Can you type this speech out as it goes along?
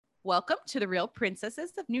Welcome to the Real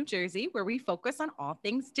Princesses of New Jersey, where we focus on all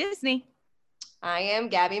things Disney. I am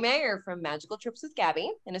Gabby Mayer from Magical Trips with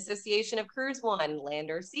Gabby, an association of Cruise One,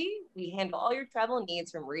 Land or Sea. We handle all your travel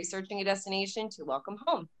needs from researching a destination to welcome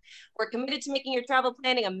home. We're committed to making your travel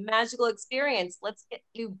planning a magical experience. Let's get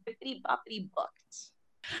you bippity boppity booked.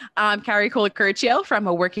 I'm Carrie Colicurcio from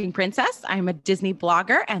A Working Princess. I'm a Disney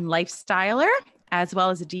blogger and lifestyler, as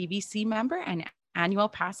well as a DVC member and annual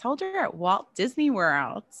pass holder at Walt Disney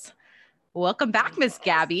World. Welcome back, Miss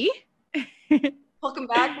Gabby. Welcome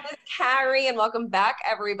back, Miss Carrie, and welcome back,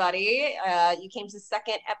 everybody. You came to the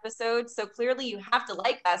second episode, so clearly you have to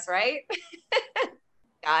like us, right?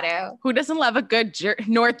 Got it. Who doesn't love a good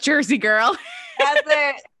North Jersey girl? That's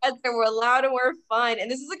it. We're loud and we're fun.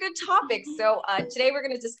 And this is a good topic. So today we're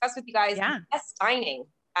going to discuss with you guys best dining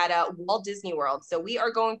at Walt Disney World. So we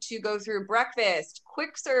are going to go through breakfast,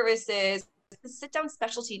 quick services, sit-down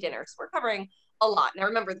specialty dinners. We're covering a lot. Now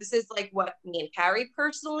remember, this is like what me and Carrie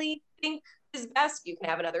personally think is best. You can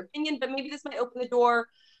have another opinion, but maybe this might open the door,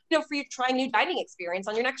 for you to try a new dining experience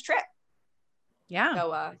on your next trip. Yeah.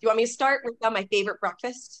 So do you want me to start with my favorite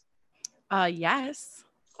breakfast? Yes.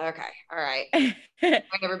 Okay. All right. All right,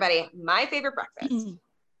 everybody. My favorite breakfast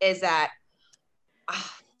is that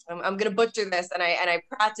I'm going to butcher this, and I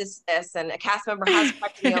practiced this, and a cast member has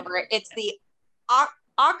corrected me over it. It's the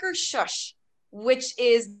Akershus, which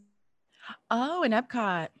is in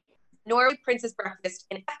Epcot. Norway Princess Breakfast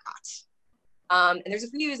in Epcot. And there's a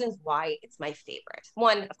few reasons why it's my favorite.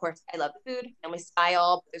 One, of course, I love the food, family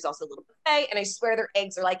style, but there's also a little buffet, and I swear their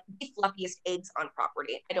eggs are like the fluffiest eggs on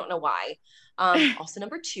property. I don't know why. Also,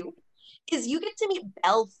 number two is you get to meet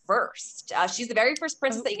Belle first. She's the very first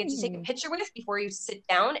princess that you get to take a picture with before you sit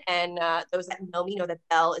down, and those that know me know that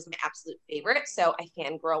Belle is my absolute favorite, so I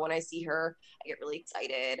fangirl when I see her. I get really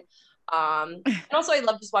excited. And also, I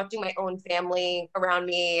love just watching my own family around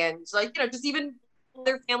me, and just even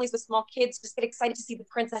other families with small kids just get excited to see the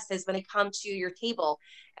princesses when they come to your table.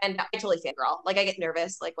 And I totally fangirl. Like, I get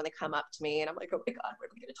nervous like when they come up to me and I'm like, oh my God, what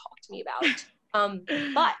are they going to talk to me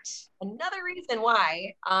about? But another reason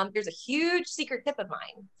why, there's a huge secret tip of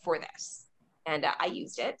mine for this. And I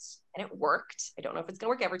used it and it worked. I don't know if it's going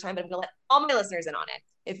to work every time, but I'm going to let all my listeners in on it.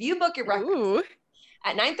 If you book your breakfast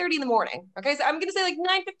at 9:30 in the morning, okay, so I'm going to say like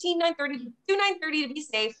 9:15, 9:30, do 9:30 to be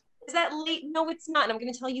safe. Is that late? No, it's not. And I'm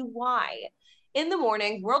going to tell you why. In the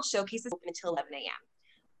morning, World Showcase is open until 11 a.m.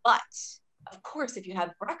 But of course, if you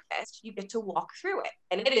have breakfast, you get to walk through it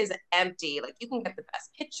and it is empty. Like, you can get the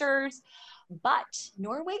best pictures, but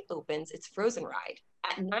Norway opens its Frozen ride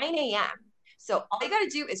at 9 a.m. So all you got to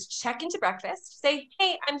do is check into breakfast, say,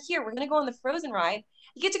 hey, I'm here. We're going to go on the Frozen ride.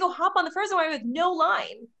 You get to go hop on the Frozen ride with no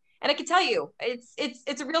line. And I can tell you,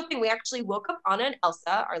 it's a real thing. We actually woke up Anna and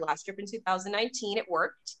Elsa, our last trip in 2019. It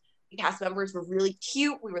worked. The cast members were really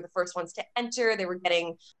cute. We were the first ones to enter. They were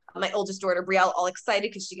getting my oldest daughter, Brielle, all excited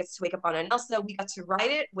because she gets to wake up on an Elsa. We got to ride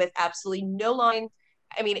it with absolutely no line.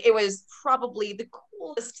 I mean, it was probably the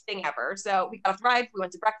coolest thing ever. So we got off the ride, we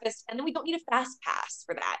went to breakfast, and then we don't need a fast pass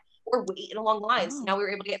for that or wait in a long line. So now we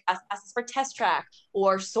were able to get fast passes for Test Track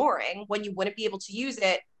or Soaring when you wouldn't be able to use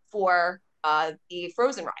it for the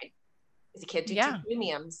Frozen ride. As a kid, do two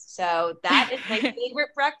premiums. So that is my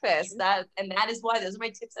favorite breakfast. That is why. Those are my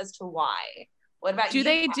tips as to why. What about you? Do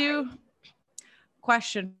they do?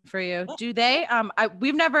 Question for you. Do they?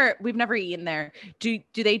 We've never eaten there. Do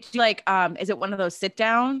they do like? Is it one of those sit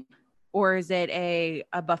down, or is it a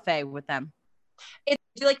buffet with them? It's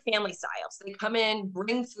like family style. So they come in,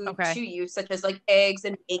 bring food to you, such as like eggs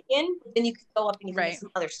and bacon. Then you can go up and you can get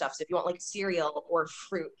some other stuff. So if you want like cereal or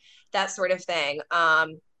fruit, that sort of thing.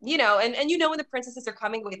 And when the princesses are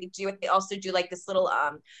coming, what they do it. They also do like this little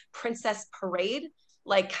princess parade,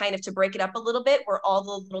 like kind of to break it up a little bit, where all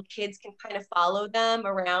the little kids can kind of follow them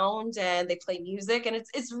around and they play music, and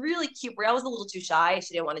it's really cute. Brielle was a little too shy;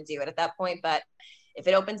 she didn't want to do it at that point, but if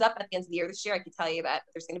it opens up at the end of the year this year, I can tell you that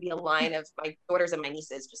there's going to be a line of my daughters and my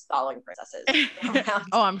nieces just following princesses around.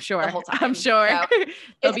 I'm sure. The whole time. I'm sure. So,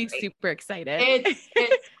 they'll be great. super excited. It's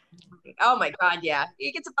oh my God, yeah.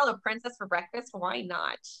 You get to follow a princess for breakfast. Why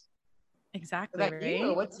not? Exactly.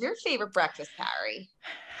 Right? What's your favorite breakfast, Carrie?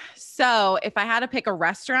 So if I had to pick a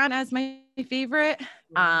restaurant as my favorite,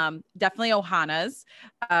 definitely Ohana's.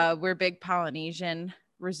 We're big Polynesian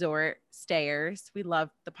resort stayers. We love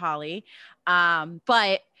the Poly.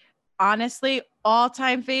 But honestly,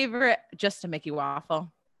 all-time favorite, just a Mickey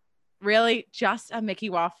waffle. Really, just a Mickey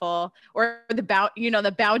waffle, or the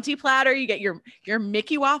bounty platter. You get your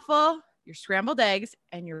Mickey waffle, your scrambled eggs,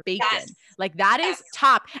 and your bacon. Yes. Like that is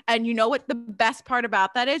top. And you know what the best part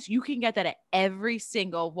about that is? You can get that at every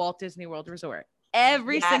single Walt Disney World resort.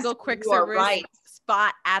 Every single quick service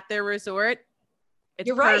spot at their resort, it's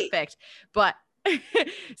You're right. perfect. But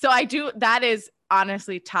so that is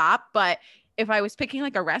honestly top. But if I was picking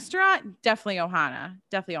like a restaurant, definitely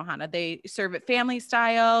Ohana. They serve it family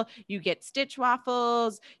style. You get Stitch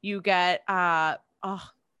waffles. You get, why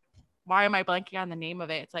am I blanking on the name of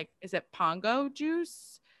it? It's like, is it Pongo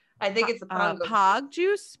juice? I think it's a Pongo Pog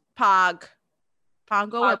juice. Pongo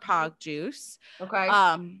or Pog juice. Okay.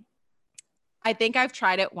 I think I've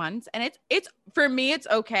tried it once, and it's for me, it's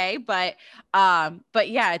okay, but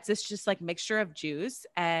yeah, it's this just like mixture of juice,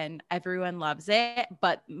 and everyone loves it.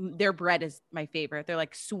 But their bread is my favorite. They're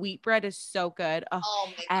like sweet bread is so good. Oh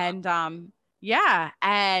my God. And yeah,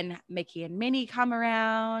 and Mickey and Minnie come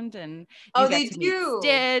around, and they do.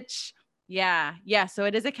 Stitch. Yeah. So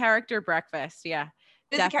it is a character breakfast. Yeah,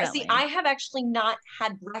 definitely. See, I have actually not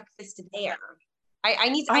had breakfast there. I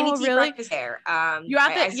need to really? eat breakfast there. You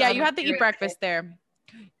have to eat breakfast there.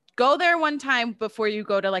 Go there one time before you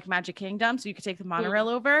go to like Magic Kingdom, so you could take the monorail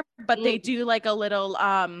over. But they do like a little,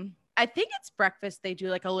 I think it's breakfast. They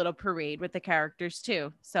do like a little parade with the characters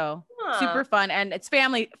too. So super fun, and it's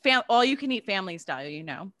family, all you can eat family style, you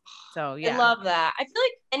know. So yeah, I love that. I feel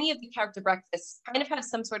like any of the character breakfasts kind of have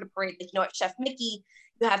some sort of parade. Like, you know, at Chef Mickey,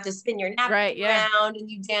 you have to spin your napkin around and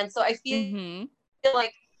you dance. So I feel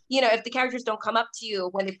like, you know, if the characters don't come up to you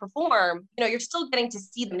when they perform, you know, you're still getting to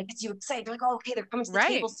see them. It gets you excited. You're like, oh, okay, they're coming to the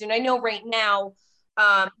table soon. I know right now,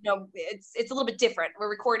 you know, it's a little bit different. We're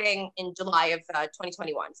recording in July of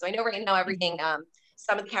 2021. So I know right now everything,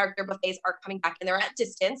 some of the character buffets are coming back and they're at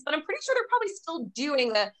distance, but I'm pretty sure they're probably still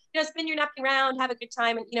doing the, you know, spin your napkin around, have a good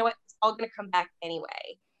time. And you know what? It's all going to come back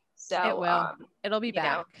anyway. So it will. It'll be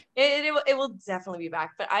back. It will definitely be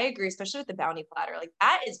back. But I agree, especially with the bounty platter. Like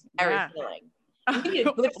that is very filling.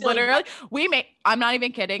 Literally, I'm not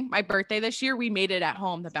even kidding. My birthday this year, we made it at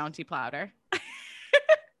home, the bounty platter.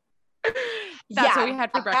 That's what we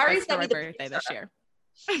had for breakfast for my birthday this year.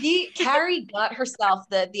 Carrie got herself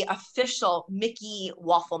the official Mickey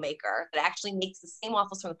waffle maker that actually makes the same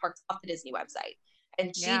waffles from the parks off the Disney website.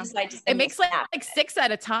 And she decided to send it makes like 6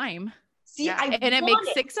 at a time. See, and it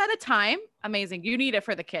makes 6 at a time. Amazing. You need it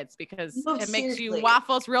for the kids because it makes you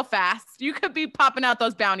waffles real fast. You could be popping out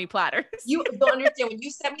those bounty platters. You don't understand. When you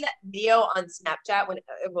sent me that video on Snapchat,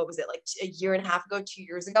 what was it, like a year and a half ago, 2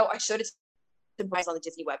 years ago, I showed it to Bryce on the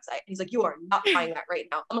Disney website. And he's like, you are not buying that right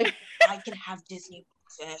now. I'm like, I can have Disney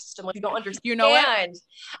breakfast. I'm like, you don't understand. You know what?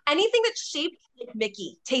 Anything that's shaped like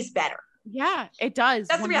Mickey tastes better. Yeah, it does.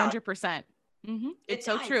 That's 100%. It's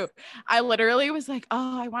so true. I literally was like,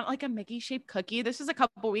 oh, I want like a Mickey shaped cookie. This was a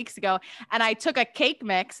couple weeks ago. And I took a cake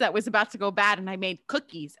mix that was about to go bad and I made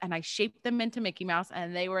cookies and I shaped them into Mickey Mouse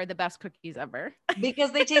and they were the best cookies ever.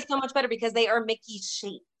 Because they taste so much better because they are Mickey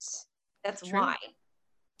shaped. That's why.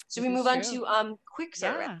 Should we move on to quick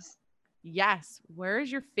service? Yes. Where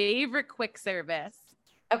is your favorite quick service?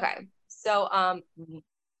 Okay. So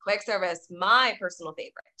quick service, my personal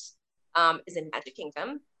favorite is in Magic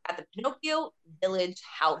Kingdom at the Pinocchio Village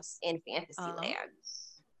House in Fantasyland.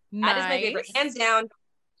 That is my favorite. Hands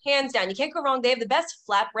down. You can't go wrong. They have the best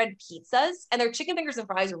flatbread pizzas and their chicken fingers and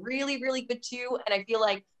fries are really, really good too. And I feel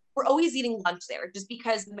like we're always eating lunch there just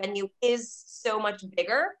because the menu is so much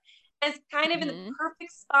bigger. And it's kind of in the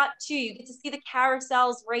perfect spot too. You get to see the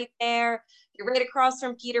carousels right there. You're right across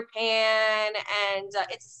from Peter Pan and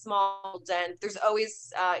it's a small den. There's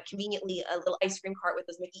always conveniently a little ice cream cart with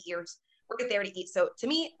those Mickey ears right there to eat. So to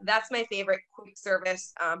me, that's my favorite quick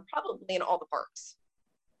service, probably in all the parks.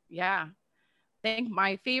 Yeah. I think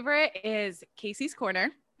my favorite is Casey's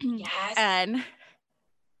Corner. Yes. And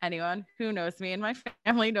anyone who knows me and my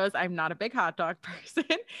family knows I'm not a big hot dog person,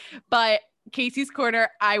 but Casey's Corner,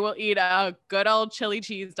 I will eat a good old chili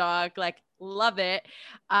cheese dog. Like, love it.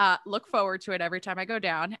 Look forward to it every time I go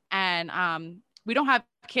down. And we don't have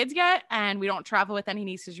kids yet and we don't travel with any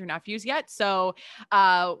nieces or nephews yet. So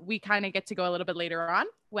we kind of get to go a little bit later on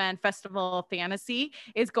when Festival of Fantasy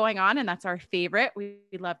is going on. And that's our favorite. We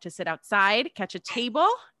love to sit outside, catch a table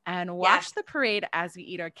and watch the parade as we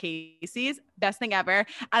eat our Casey's. Best thing ever. And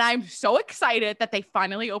I'm so excited that they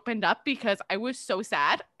finally opened up because I was so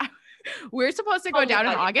sad. We're supposed to go down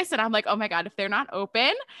in August and I'm like, oh my God, if they're not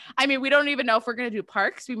open, I mean, we don't even know if we're going to do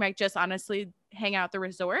parks. We might just honestly hang out at the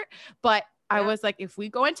resort. But I was like, if we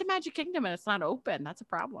go into Magic Kingdom and it's not open, that's a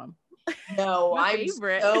problem. No, I'm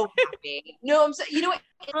so happy. No, I'm so, you know what?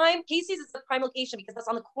 Casey's is the prime location because that's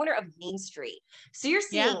on the corner of Main Street. So you're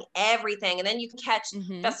seeing everything. And then you can catch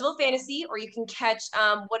Festival of Fantasy or you can catch,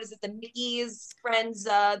 what is it? The Mickey's Friends,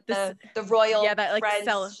 the Royal that like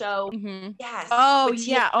Friends show. Yes. Oh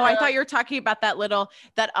yeah. Oh, I thought you were talking about that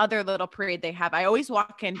other little parade they have. I always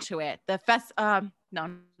walk into it.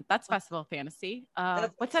 No, that's Festival of Fantasy.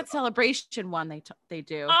 That's What's that celebration one they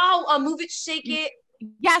do? Oh, Move It, Shake It.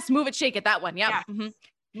 Yes, Move It, Shake It. That one. Yep. Yes.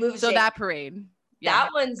 Move It, so Shake that parade. Yeah.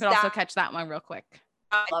 That one's could also catch that one real quick.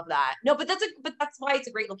 I love that. No, but that's why it's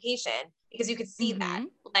a great location, because you could see that,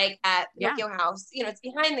 like at Pinocchio House, you know, it's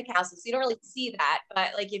behind the castle, so you don't really see that.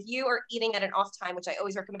 But like if you are eating at an off time, which I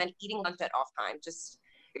always recommend eating lunch at off time, just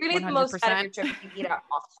you're gonna get the most out of your trip if you eat at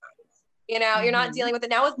off time. You know, you're not dealing with it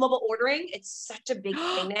now with mobile ordering. It's such a big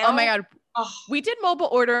thing now. Oh my God. We did mobile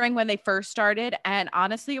ordering when they first started, and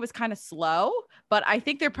honestly, it was kind of slow, but I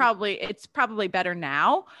think it's probably better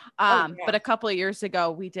now. But a couple of years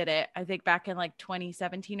ago, we did it. I think back in like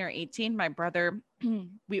 2017 or 18, my brother,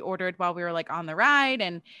 we ordered while we were like on the ride,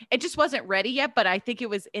 and it just wasn't ready yet, but I think it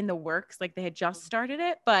was in the works. Like they had just started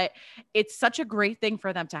it, but it's such a great thing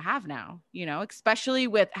for them to have now, you know, especially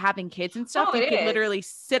with having kids and stuff. You could literally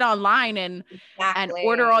sit online and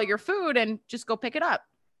order all your food and just go pick it up.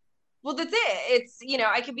 Well, that's it. It's, you know,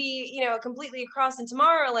 I could be, you know, completely across in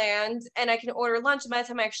Tomorrowland and I can order lunch. And by the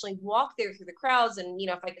time I actually walk there through the crowds and, you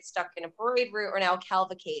know, if I get stuck in a parade route or now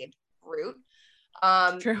cavalcade route,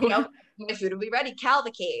 you know, my food will be ready.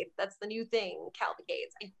 Cavalcade. That's the new thing.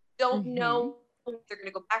 Cavalcades. I don't know if they're going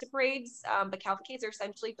to go back to parades, but cavalcades are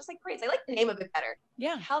essentially just like parades. I like the name of it better.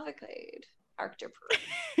 Yeah. Cavalcade. Arctic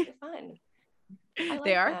parade. They're fun.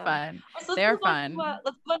 They are fun. So they are fun.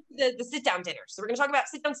 Let's go on to the sit-down dinner. So we're going to talk about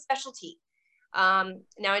sit-down specialty. Now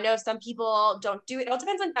I know some people don't do it. It all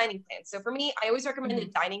depends on dining plans. So for me, I always recommend a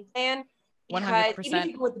dining plan because 100%. even if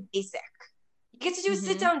you go with the basic, you get to do a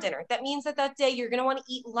sit-down dinner. That means that day you're going to want to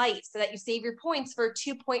eat light so that you save your points for a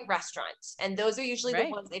 2-point restaurant. And those are usually the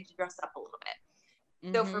ones they have to dress up a little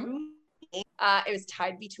bit. So for me, it was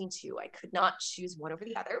tied between two. I could not choose one over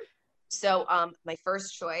the other. So my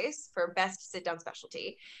first choice for best sit-down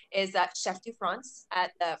specialty is Chef de France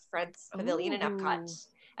at the France Pavilion in Epcot,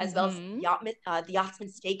 as well as the Yachtsman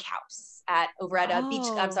Steakhouse over at Beach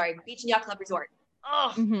and Yacht Club Resort.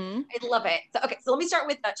 Oh, I love it. So let me start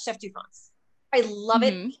with Chef de France. I love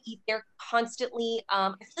it. We eat there constantly. I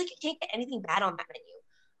feel like you can't get anything bad on that menu.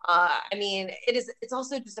 I mean, it's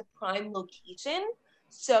also just a prime location.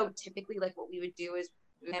 So typically, like what we would do is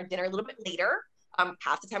we have dinner a little bit later.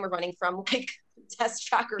 Half the time we're running from like Test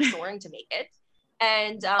Track or Soaring to make it,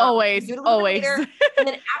 and always, later, and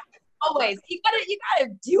then always you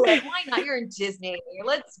gotta do it. Why not? You're in Disney.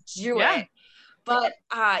 Let's do it. But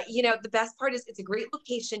you know, the best part is it's a great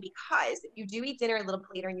location because if you do eat dinner a little bit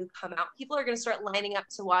later and you come out, people are going to start lining up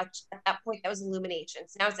to watch. At that point, that was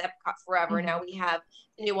Illuminations. Now it's Epcot Forever. Now we have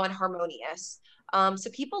the new one, Harmonious. So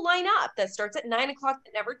people line up. That starts at 9 o'clock.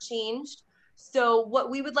 That never changed. So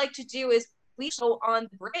what we would like to do is we go on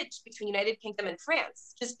the bridge between United Kingdom and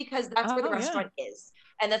France, just because that's where the restaurant is.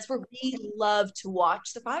 And that's where we love to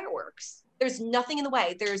watch the fireworks. There's nothing in the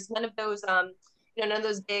way. There's none of those, you know, none of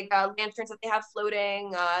those big lanterns that they have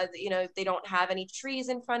floating. You know, they don't have any trees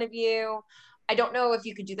in front of you. I don't know if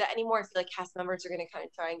you could do that anymore. I feel like cast members are going to kind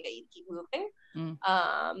of try and get you to keep moving.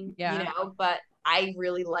 You know, but I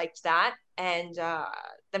really liked that. And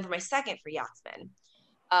then for my second for Yachtsman,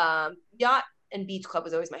 Yacht and Beach Club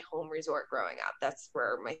was always my home resort growing up. That's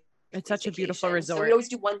where it's such a beautiful resort. So we always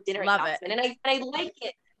do one dinner love at Yachtsman, and I like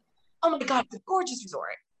it. Oh my God, it's a gorgeous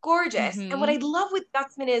resort. Gorgeous. And what I love with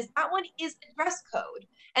Yachtsman is that one is a dress code.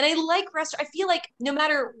 And I like I feel like no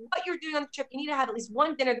matter what you're doing on the trip, you need to have at least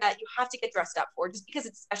one dinner that you have to get dressed up for, just because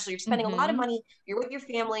it's special. You're spending a lot of money. You're with your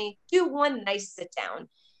family. Do one nice sit down.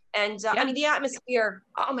 And I mean, the atmosphere,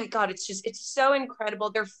 oh my God, it's so incredible.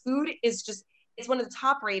 Their food is just, it's one of the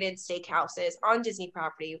top rated steakhouses on Disney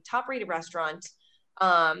property, top rated restaurant.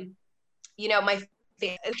 You know,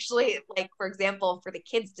 actually, like, for example, for the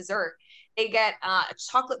kids' dessert, they get a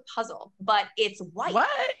chocolate puzzle, but it's white. What?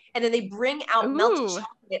 And then they bring out melted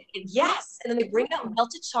chocolate. Yes. And then they bring out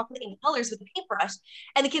melted chocolate in colors with a paintbrush,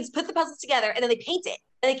 and the kids put the puzzles together and then they paint it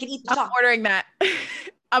and they can eat the chocolate. I'm ordering that.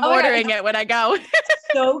 I'm ordering it when I go.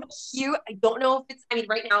 So cute. I don't know if it's, I mean,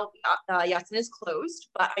 right now, Yachtsman is closed,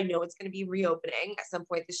 but I know it's going to be reopening at some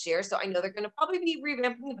point this year. So I know they're going to probably be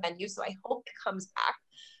revamping the venue. So I hope it comes back.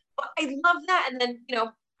 But I love that. And then, you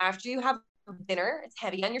know, after you have dinner, it's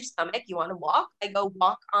heavy on your stomach. You want to walk. I go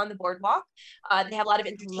walk on the boardwalk. They have a lot of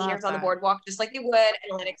entertainers on the boardwalk, just like they would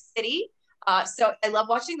in Atlantic City. So I love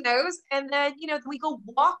watching those. And then, you know, we go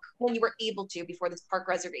walk when you were able to before this park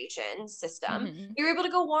reservation system. You're able to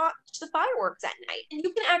go watch the fireworks at night. And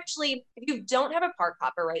you can actually, if you don't have a park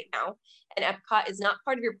hopper right now, and Epcot is not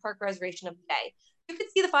part of your park reservation of the day, you can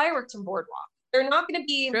see the fireworks from boardwalk. They're not going to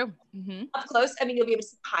be up close. I mean, you'll be able to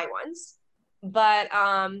see the high ones. But,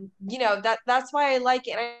 you know, that's why I like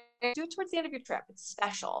it. I do it towards the end of your trip. It's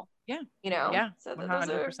special. Yeah. You know? Yeah. So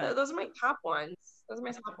 100%. those are my top ones. Those are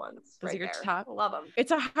my top ones. Those Right are your there. top. I love them.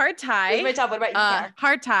 It's a hard Those are tie. my top. What about you, Kat?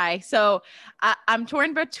 Hard tie. So I'm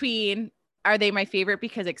torn between, are they my favorite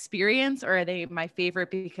because experience, or are they my favorite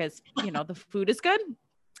because, you know, the food is good?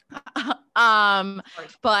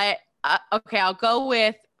 But okay, I'll go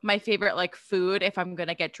with my favorite like food if I'm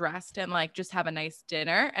gonna get dressed and like just have a nice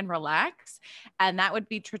dinner and relax, and that would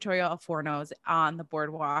be Trattoria Al Forno's on the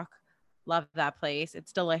boardwalk. Love that place.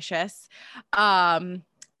 It's delicious. What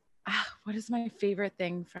is my favorite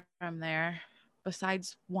thing from there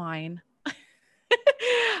besides wine?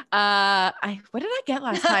 What did I get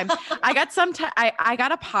last time? I got I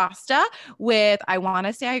got a pasta with, I want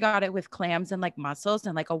to say I got it with clams and like mussels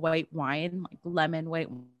and like a white wine, like lemon white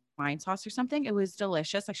wine sauce or something. It was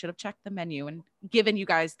delicious. I should have checked the menu and given you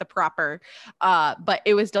guys the proper, but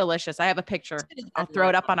it was delicious. I have a picture. I'll throw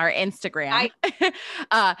it up on our Instagram.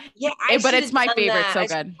 But it's my favorite. So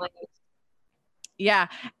good. Yeah.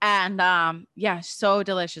 And yeah, so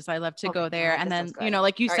delicious. I love to go there. And then, you know,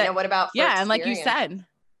 like you said, what about and like you said,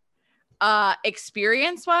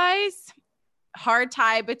 experience wise, hard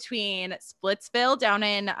tie between Splitsville down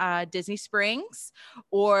in Disney Springs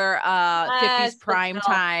or 50s Prime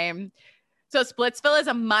Time. So Splitsville is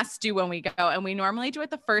a must do when we go, and we normally do it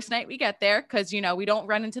the first night we get there because, you know, we don't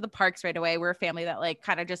run into the parks right away. We're a family that like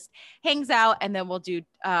kind of just hangs out, and then we'll do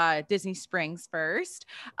Disney Springs first.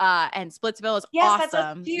 And Splitsville is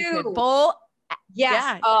awesome. You could bowl,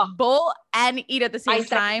 bowl and eat at the same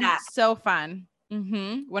time. So fun.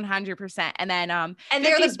 100%. And then and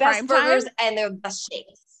they're the best burgers and they're the best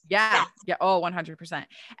shakes. Yeah. Oh, 100%.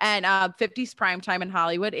 And 50s Prime Time in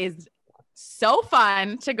Hollywood is so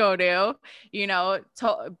fun to go to, you know,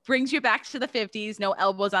 brings you back to the 50s, no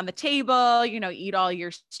elbows on the table, you know, eat all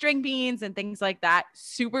your string beans and things like that.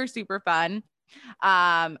 Super, super fun.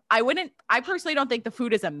 I personally don't think the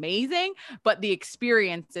food is amazing, but the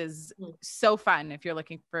experience is so fun if you're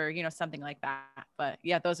looking for, you know, something like that. But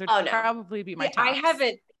yeah, those would probably be my tops.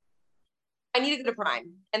 I need to go to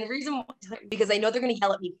Prime. And the reason, because I know they're going to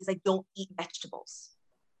yell at me because I don't eat vegetables.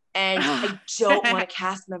 And I don't want a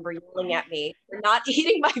cast member yelling at me for not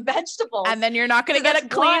eating my vegetables. And then you're not going to get a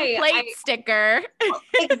clean plate sticker.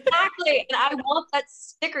 Exactly. And I want that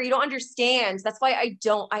sticker. You don't understand. That's why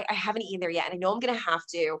I haven't eaten there yet. And I know I'm going to have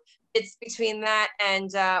to. It's between that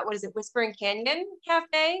and what is it? Whispering Canyon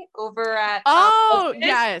Cafe over at.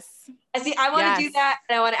 Yes. I want to do that.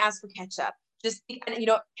 And I want to ask for ketchup. Just, you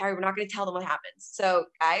know, Carrie, we're not going to tell them what happens. So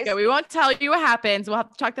guys. Yeah, we won't tell you what happens. We'll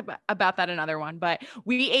have to talk about that another one. But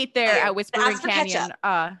we ate there at Whispering Canyon.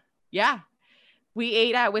 We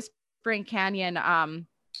ate at Whispering Canyon.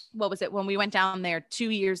 What was it? When we went down there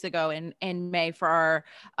 2 years ago in May for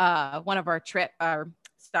our one of our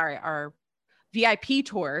our VIP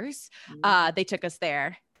tours. They took us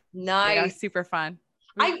there. Nice. Yeah, super fun.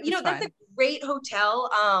 That's a great hotel.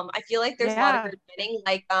 I feel like there's a lot of good dining.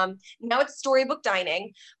 Like now it's Storybook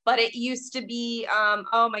Dining, but it used to be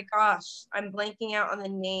oh my gosh, I'm blanking out on the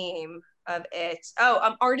name of it.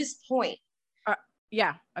 Artist Point.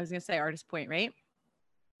 Yeah, I was gonna say Artist Point, right?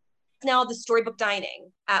 Now the Storybook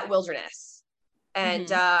Dining at Wilderness,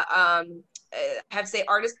 and I have to say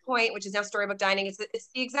Artist Point, which is now Storybook Dining. It's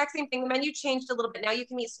the exact same thing. The menu changed a little bit. Now you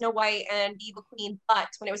can meet Snow White and the Evil Queen, but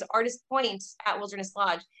when it was Artist Point at Wilderness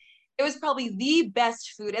Lodge, it was probably the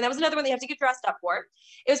best food. And that was another one that you have to get dressed up for.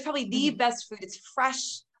 It was probably the best food. It's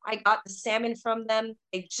fresh. I got the salmon from them.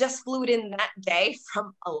 They just flew it in that day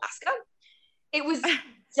from Alaska. It was the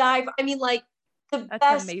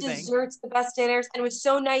best desserts, the best dinners. And it was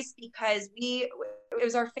so nice because it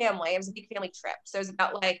was our family. It was a big family trip. So it was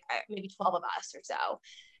about like maybe 12 of us or so.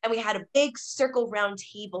 And we had a big circle round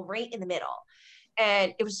table right in the middle.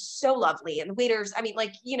 And it was so lovely. And the waiters,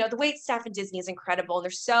 the wait staff in Disney is incredible. And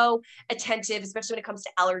they're so attentive, especially when it comes to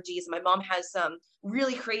allergies. My mom has some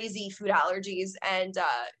really crazy food allergies. And,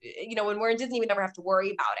 when we're in Disney, we never have to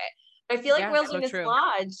worry about it. But I feel like Wilderness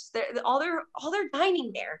Lodge, all their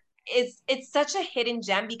dining there, it's such a hidden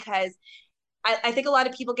gem because I think a lot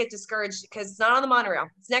of people get discouraged because it's not on the monorail.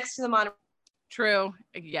 It's next to the monorail. True.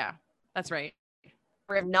 Yeah, that's right.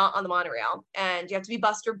 We're not on the monorail, and you have to be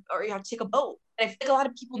bused or you have to take a boat. And I think a lot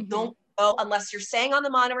of people don't go unless you're staying on the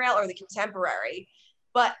monorail or the Contemporary.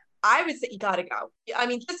 But I would say you gotta go. I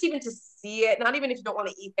mean, just even to see it, not even if you don't want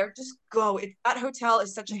to eat there, just go. That hotel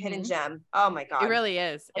is such a hidden gem. Oh my God. It really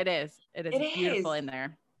is. It is beautiful in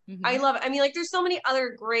there. I love it. I mean, like there's so many other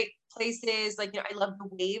great places. Like, I love the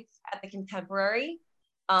Wave at the Contemporary.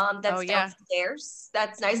 That's downstairs.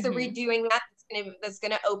 That's nice. They're redoing that. That's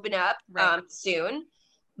gonna open up soon.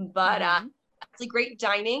 But Really great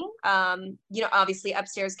dining. You know, obviously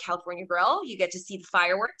upstairs California Grill, you get to see the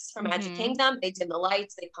fireworks from Magic Kingdom. They dim the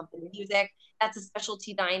lights, they pump in the music. That's a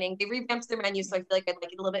specialty dining. They revamped their menu, so I feel like I'd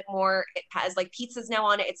like it a little bit more. It has like pizzas now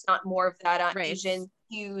on it. It's not more of that Asian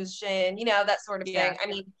fusion, you know, that sort of thing. I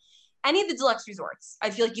mean, any of the deluxe resorts,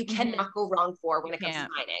 I feel like you cannot go wrong for when it comes to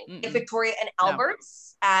dining. Like Victoria and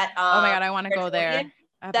Albert's at oh my God, I want to go there.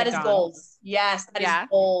 That is goals. Yes, that is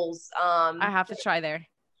goals. I have to try there.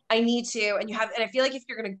 I need to. And I feel like if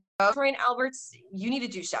you're gonna go for an Albert's, you need to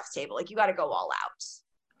do chef's table. Like you got to go all out.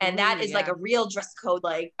 And that is like a real dress code.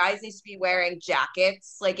 Like guys need to be wearing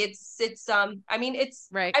jackets. Like it's I mean, it's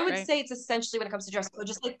I would say it's essentially when it comes to dress code,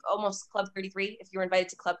 just like almost Club 33. If you were invited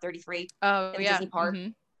to Club 33 in Disney Park. Yeah,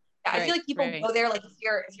 I feel like people go there. Like if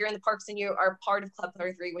you're in the parks and you are part of Club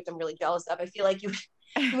 33, which I'm really jealous of, I feel like you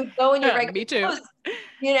would go in your regular Me too. clothes,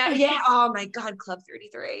 you know, oh my God, Club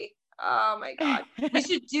 33. Oh my God. We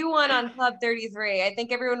should do one on Club 33. I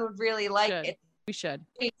think everyone would really like it. We should.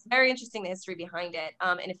 It's very interesting, the history behind it.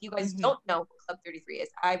 And if you guys don't know what Club 33 is,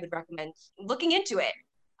 I would recommend looking into it.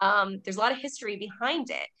 There's a lot of history behind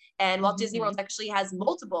it. And Walt Disney World actually has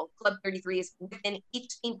multiple Club 33s within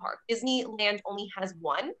each theme park. Disneyland only has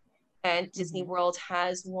one, and Disney World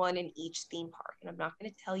has one in each theme park. And I'm not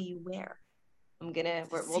going to tell you where.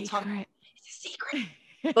 We'll talk. It's a secret.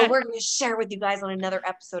 But we're going to share with you guys on another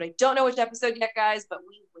episode. I don't know which episode yet, guys, but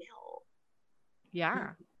we will. Yeah.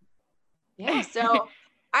 Yeah. So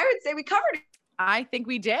I would say we covered it. I think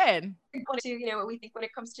we did. To, you know, what we think when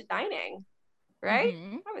it comes to dining, right?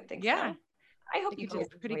 I would think so. I hope you did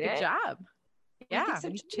a pretty good job. Yeah,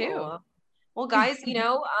 me too. Well, guys, you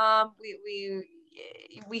know,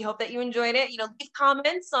 we hope that you enjoyed it. You know, leave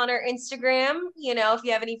comments on our Instagram. You know, if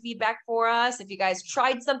you have any feedback for us, if you guys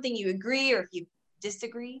tried something you agree, or if you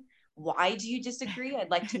disagree, why do you disagree? I'd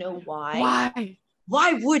like to know why.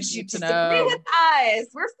 Why would you disagree with us?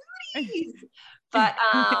 We're foodies. But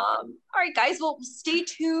all right, guys, well, stay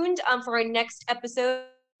tuned for our next episode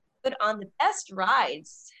on the best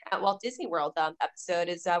rides at Walt Disney World. Episode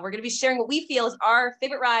is we're going to be sharing what we feel is our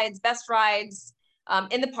favorite rides, best rides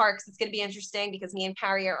in the parks. It's going to be interesting because me and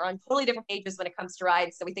Carrie are on totally different pages when it comes to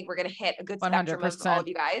rides. So we think we're going to hit a good spectrum of all of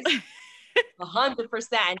you guys.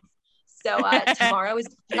 100%. So tomorrow is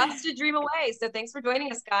just a dream away. So thanks for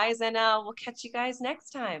joining us, guys. And we'll catch you guys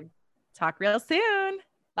next time. Talk real soon.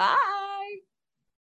 Bye.